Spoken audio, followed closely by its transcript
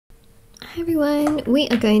Hi everyone, we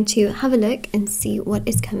are going to have a look and see what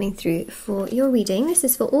is coming through for your reading. This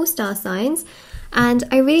is for all star signs, and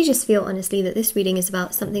I really just feel honestly that this reading is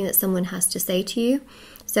about something that someone has to say to you.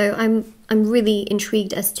 So I'm really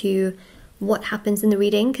intrigued as to what happens in the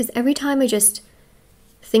reading, because every time I just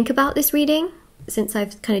think about this reading, since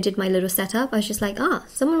I've kind of did my little setup, I was just like,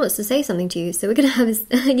 someone wants to say something to you. So we're gonna have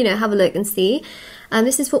have a look and see.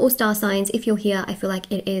 This is for all star signs. If you're here, I feel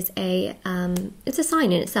like it is it's a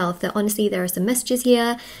sign in itself that honestly there are some messages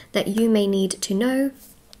here that you may need to know.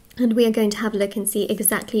 And we are going to have a look and see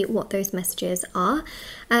exactly what those messages are.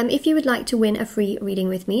 If you would like to win a free reading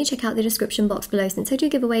with me, check out the description box below, since I do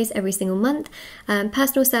giveaways every single month.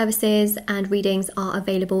 Personal services and readings are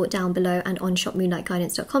available down below and on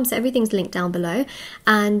shopmoonlightguidance.com, so everything's linked down below.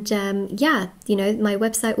 And yeah, my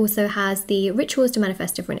website also has the rituals to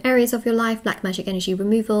manifest different areas of your life, black magic energy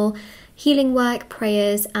removal, healing work,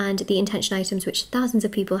 prayers, and the intention items, which thousands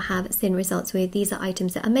of people have seen results with. These are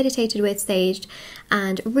items that are meditated with, staged,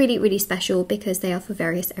 and really special because they are for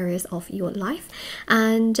various areas of your life.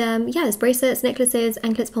 And yeah, there's bracelets, necklaces,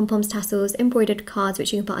 anklets, pom-poms, tassels, embroidered cards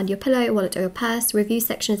which you can put under your pillow, wallet, or your purse. Review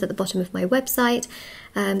section is at the bottom of my website.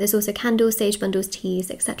 There's also candles, sage bundles,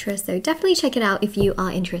 teas, etc. So definitely check it out if you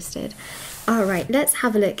are interested. All right, let's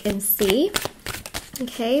have a look and see.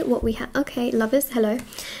 Okay, what we have. Okay, lovers, hello.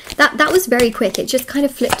 That was very quick. It just kind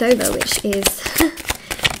of flipped over, which is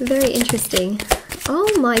very interesting.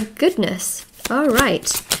 Oh my goodness. All right.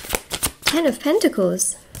 10 of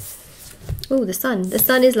Pentacles. Oh, the sun. The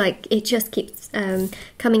sun is like, it just keeps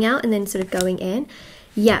coming out and then sort of going in.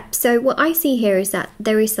 Yeah, so what I see here is that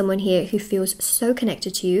there is someone here who feels so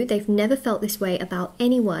connected to you. They've never felt this way about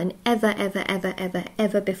anyone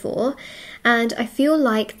ever before. And I feel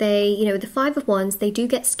like they, the Five of Wands, they do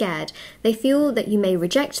get scared. They feel that you may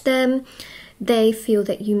reject them. They feel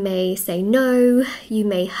that you may say no, you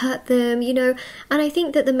may hurt them, and I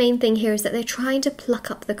think that the main thing here is that they're trying to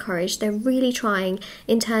pluck up the courage. They're really trying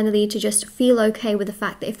internally to just feel okay with the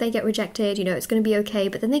fact that if they get rejected, it's going to be okay,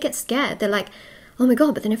 but then they get scared. They're like, oh my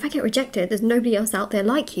god, but then if I get rejected, there's nobody else out there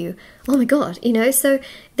like you. Oh my god, so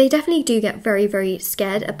they definitely do get very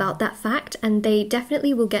scared about that fact, and they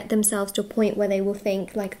definitely will get themselves to a point where they will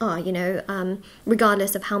think like,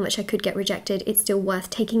 regardless of how much I could get rejected, it's still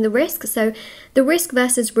worth taking the risk. So the risk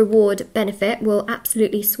versus reward benefit will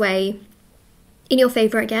absolutely sway in your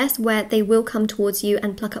favor, I guess, where they will come towards you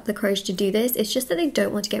and pluck up the courage to do this. It's just that they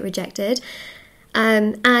don't want to get rejected.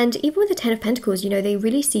 And even with the 10 of Pentacles, they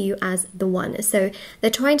really see you as the one. So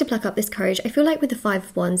they're trying to pluck up this courage. I feel like with the 5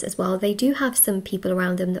 of Wands as well, they do have some people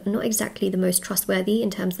around them that are not exactly the most trustworthy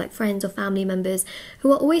in terms of like friends or family members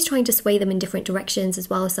who are always trying to sway them in different directions as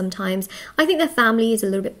well sometimes. I think their family is a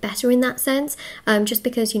little bit better in that sense, just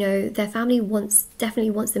because, their family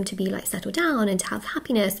definitely wants them to be like settled down and to have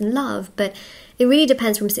happiness and love. But it really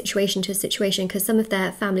depends from situation to situation, because some of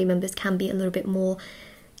their family members can be a little bit more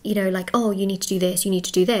like, oh, you need to do this, you need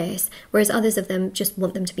to do this, whereas others of them just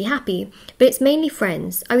want them to be happy. But it's mainly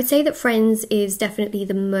friends. I would say that friends is definitely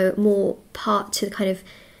the more part to kind of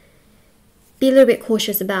be a little bit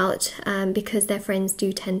cautious about, because their friends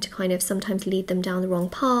do tend to kind of sometimes lead them down the wrong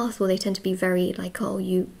path, or they tend to be very like, oh,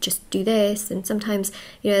 you just do this. And sometimes,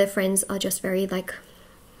 their friends are just very like,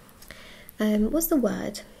 what's the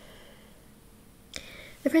word?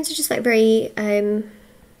 Their friends are just like very,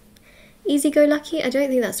 easy-go-lucky. I don't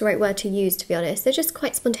think that's the right word to use, to be honest. They're just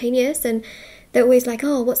quite spontaneous, and they're always like,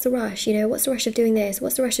 oh, what's the rush? What's the rush of doing this?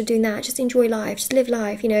 What's the rush of doing that? Just enjoy life, just live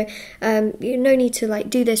life, no need to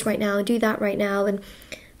like do this right now and do that right now. And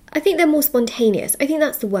I think they're more spontaneous. I think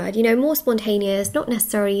that's the word, more spontaneous, not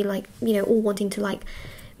necessarily like, all wanting to like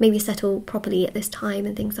maybe settle properly at this time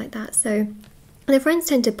and things like that. So their friends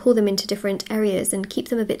tend to pull them into different areas and keep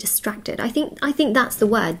them a bit distracted. I think that's the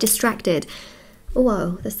word, distracted.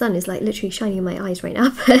 Whoa, the sun is like literally shining in my eyes right now.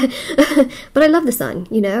 But I love the sun,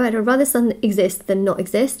 I'd rather sun exist than not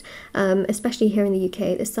exist, especially here in the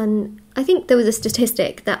UK. The sun, I think there was a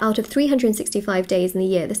statistic that out of 365 days in the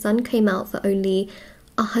year, the sun came out for only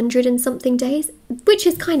 100 and something days, which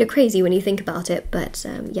is kind of crazy when you think about it. But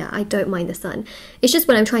yeah, I don't mind the sun. It's just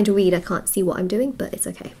when I'm trying to read, I can't see what I'm doing, but it's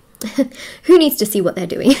okay. Who needs to see what they're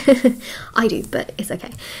doing? I do, but it's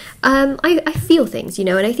okay. I feel things, and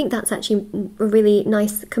I think that's actually a really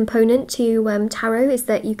nice component to tarot, is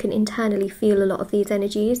that you can internally feel a lot of these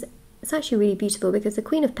energies. It's actually really beautiful because the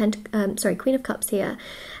Queen of Cups here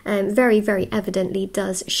very evidently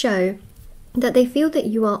does show that they feel that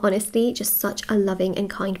you are honestly just such a loving and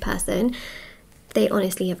kind person. They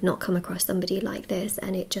honestly have not come across somebody like this,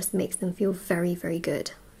 and it just makes them feel very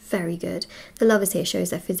good. very good. The Lovers here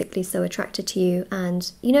shows they're physically so attracted to you,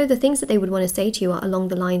 and you know, the things that they would want to say to you are along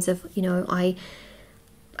the lines of, you know, I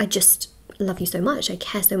just love you so much, I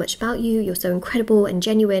care so much about you, you're so incredible and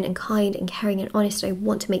genuine and kind and caring and honest, I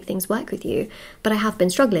want to make things work with you, but I have been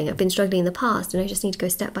struggling, I've been struggling in the past, and I just need to go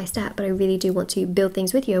step by step, but I really do want to build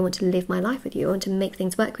things with you, I want to live my life with you, I want to make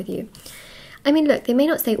things work with you. I mean, look, they may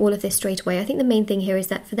not say all of this straight away. I think the main thing here is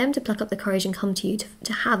that for them to pluck up the courage and come to you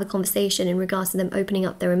to have a conversation in regards to them opening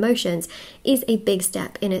up their emotions is a big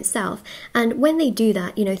step in itself. And when they do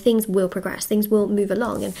that, you know, things will progress, things will move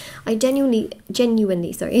along. And I genuinely,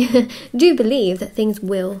 do believe that things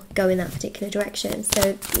will go in that particular direction.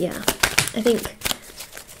 So, yeah, I think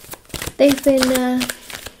they've been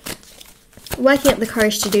working up the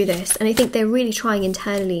courage to do this. And I think they're really trying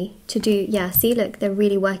internally to do, yeah, see, look, they're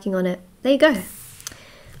really working on it. There you go.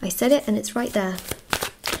 I said it and it's right there.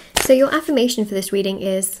 So your affirmation for this reading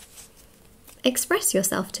is express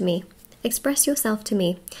yourself to me. Express yourself to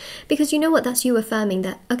me. Because you know what? That's you affirming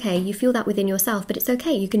that, okay, you feel that within yourself, but it's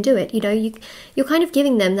okay. You can do it. You know, you're kind of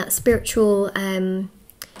giving them that spiritual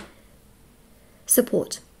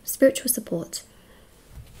support. Spiritual support.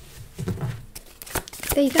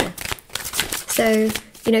 There you go. So,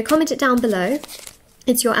 you know, comment it down below.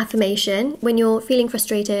 It's your affirmation. When you're feeling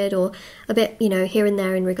frustrated or a bit, you know, here and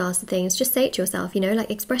there in regards to things, just say it to yourself, you know, like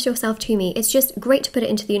express yourself to me. It's just great to put it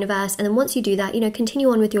into the universe. And then once you do that, you know, continue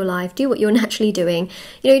on with your life, do what you're naturally doing.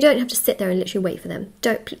 You know, you don't have to sit there and literally wait for them.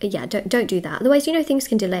 Don't do that. Otherwise, you know, things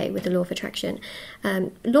can delay with the law of attraction.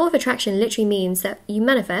 Law of attraction literally means that you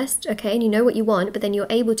manifest, okay, and you know what you want, but then you're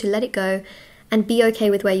able to let it go and be okay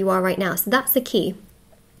with where you are right now. So that's the key.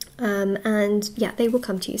 And yeah, they will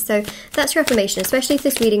come to you. So that's your affirmation, especially if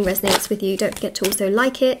this reading resonates with you. Don't forget to also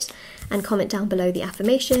like it and comment down below the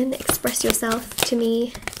affirmation. Express yourself to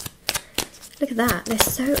me. Look at that. They're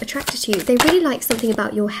so attracted to you. They really like something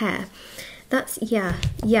about your hair. That's, yeah.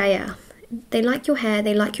 They like your hair.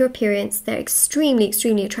 They like your appearance. They're extremely,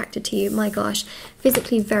 extremely attracted to you. My gosh,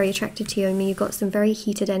 physically very attracted to you. I mean, you've got some very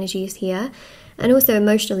heated energies here. And also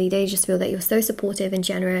emotionally, they just feel that you're so supportive and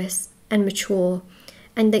generous and mature,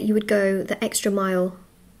 and that you would go the extra mile.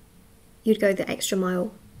 You'd go the extra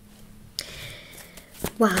mile.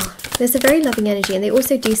 Wow, there's a very loving energy, and they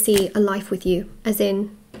also do see a life with you, as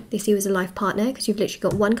in they see you as a life partner, because you've literally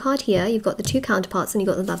got one card here, you've got the two counterparts, and you've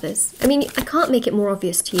got the Lovers. I mean, I can't make it more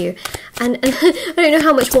obvious to you, and I don't know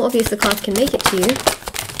how much more obvious the cards can make it to you.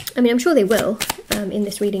 I mean, I'm sure they will in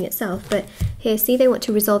this reading itself, but here, see, they want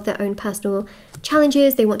to resolve their own personal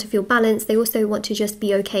challenges, they want to feel balanced, they also want to just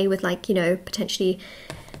be okay with, like, you know, potentially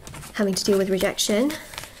having to deal with rejection.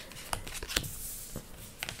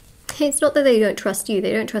 It's not that they don't trust you,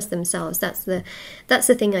 they don't trust themselves. That's the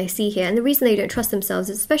thing I see here. And the reason they don't trust themselves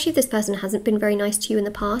is, especially if this person hasn't been very nice to you in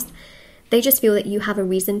the past, they just feel that you have a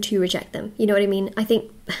reason to reject them. You know what I mean? I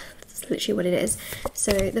think that's literally what it is.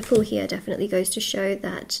 So the Fool here definitely goes to show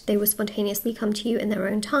that they will spontaneously come to you in their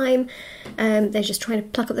own time. They're just trying to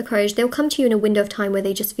pluck up the courage. They'll come to you in a window of time where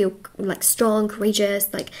they just feel like strong,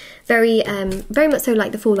 courageous, like very much so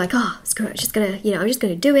like the Fool, like, oh, screw it, I'm just gonna, you know, I'm just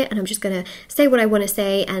gonna do it, and I'm just gonna say what I want to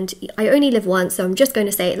say, and I only live once, so I'm just going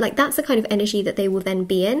to say it. Like, that's the kind of energy that they will then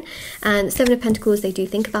be in. And Seven of Pentacles, they do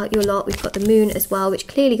think about you a lot. We've got the Moon as well, which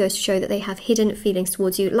clearly goes to show that they have hidden feelings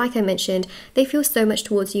towards you. Like I mentioned, they feel so much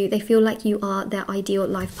towards you. They feel like you are their ideal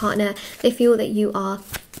life partner. They feel that you've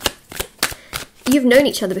known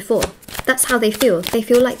each other before. That's how they feel. They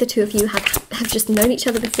feel like the two of you have just known each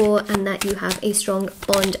other before, and that you have a strong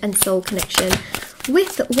bond and soul connection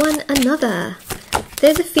with one another.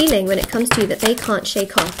 There's a feeling when it comes to you that they can't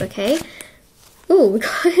shake off, okay? Oh,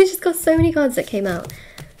 I just got so many cards that came out.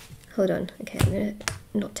 Hold on. Okay, I'm going to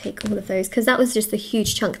not take all of those, because that was just a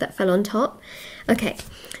huge chunk that fell on top. Okay,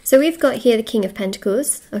 so we've got here the King of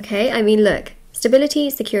Pentacles, okay? I mean, look, stability,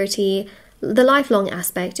 security, the lifelong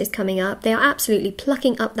aspect is coming up. They are absolutely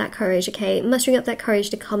plucking up that courage, okay? Mustering up that courage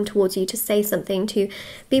to come towards you, to say something, to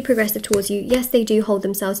be progressive towards you. Yes, they do hold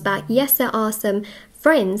themselves back. Yes, there are some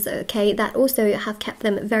friends, okay, that also have kept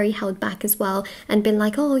them very held back as well, and been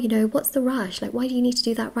like, oh, you know, what's the rush? Like, why do you need to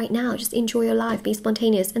do that right now? Just enjoy your life, be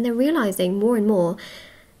spontaneous. And they're realizing more and more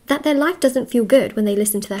that their life doesn't feel good when they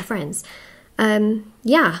listen to their friends.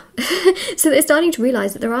 Yeah, so they're starting to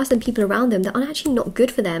realize that there are some people around them that are actually not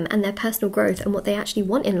good for them and their personal growth and what they actually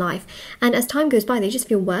want in life. And as time goes by, they just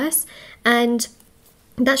feel worse, and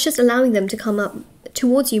that's just allowing them to come up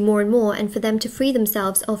towards you more and more, and for them to free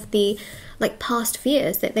themselves of the like past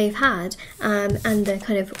fears that they've had, and the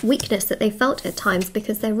kind of weakness that they felt at times,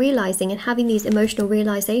 because they're realizing and having these emotional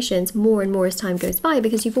realizations more and more as time goes by,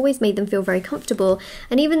 because you've always made them feel very comfortable.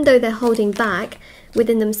 And even though they're holding back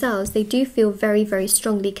within themselves, they do feel very, very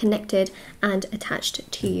strongly connected and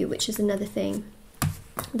attached to you, which is another thing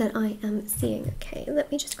that I am seeing. Okay,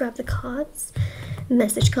 let me just grab the cards,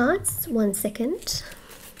 message cards, 1 second.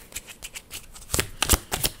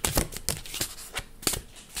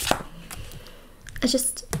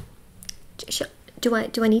 Do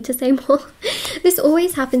I need to say more? This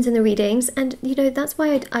always happens in the readings, and you know, that's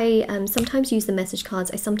why I sometimes use the message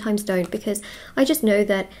cards, I sometimes don't, because I just know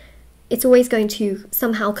that it's always going to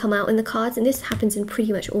somehow come out in the cards, and this happens in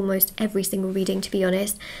pretty much almost every single reading, to be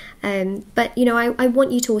honest. But you know, I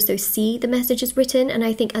want you to also see the messages written, and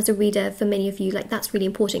I think as a reader, for many of you, like, that's really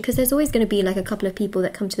important, because there's always going to be like a couple of people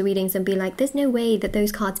that come to the readings and be like, there's no way that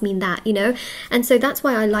those cards mean that, you know. And so that's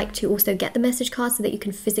why I like to also get the message cards, so that you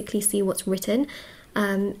can physically see what's written.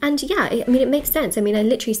 And yeah, I mean, it makes sense. I mean, I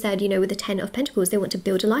literally said, you know, with the 10 of Pentacles, they want to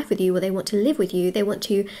build a life with you, or they want to live with you, they want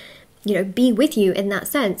to, you know, be with you in that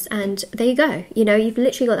sense. And there you go, you know, you've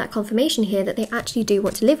literally got that confirmation here that they actually do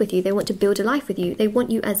want to live with you, they want to build a life with you, they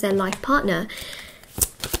want you as their life partner.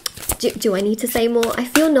 Do I need to say more? I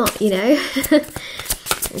feel not, you know.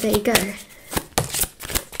 There you go.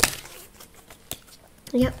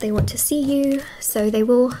 Yep, they want to see you, so they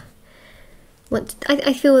will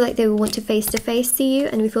I feel like they will want to face-to-face see you.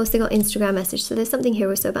 And we've also got Instagram message, so there's something here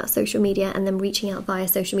also about social media and them reaching out via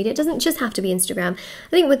social media. It doesn't just have to be Instagram. I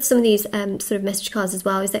think with some of these sort of message cards as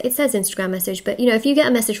well, is that it says Instagram message, but you know, if you get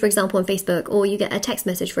a message, for example, on Facebook, or you get a text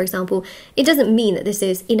message, for example, it doesn't mean that this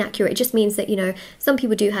is inaccurate. It just means that, you know, some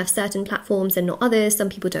people do have certain platforms and not others, some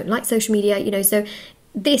people don't like social media, you know, so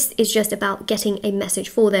this is just about getting a message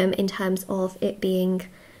for them in terms of it being,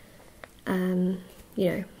 you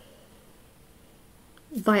know,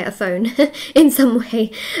 via a phone in some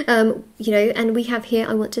way, you know. And we have here,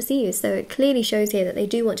 I want to see you, so it clearly shows here that they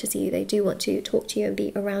do want to see you, they do want to talk to you and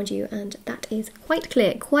be around you, and that is quite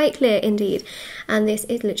clear indeed. And this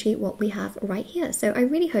is literally what we have right here. So I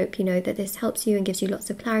really hope, you know, that this helps you and gives you lots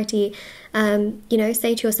of clarity. You know,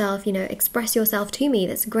 say to yourself, you know, express yourself to me.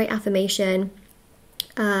 That's a great affirmation.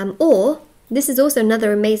 Or this is also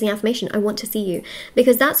another amazing affirmation, I want to see you,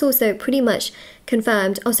 because that's also pretty much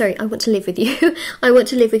confirmed. Oh, sorry, I want to live with you. I want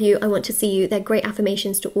to live with you, I want to see you. They're great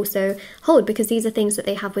affirmations to also hold, because these are things that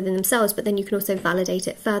they have within themselves, but then you can also validate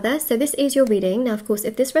it further. So this is your reading. Now, of course,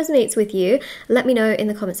 if this resonates with you, let me know in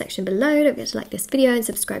the comment section below. Don't forget to like this video and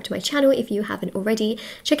subscribe to my channel if you haven't already.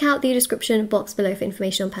 Check out the description box below for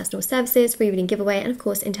information on personal services, free reading giveaway, and of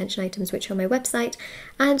course intention items, which are on my website.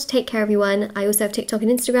 And take care, everyone. I also have TikTok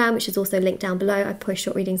and Instagram, which is also linked down below. I post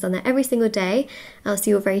short readings on there every single day. I'll see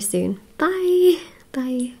you all very soon. Bye.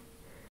 Bye.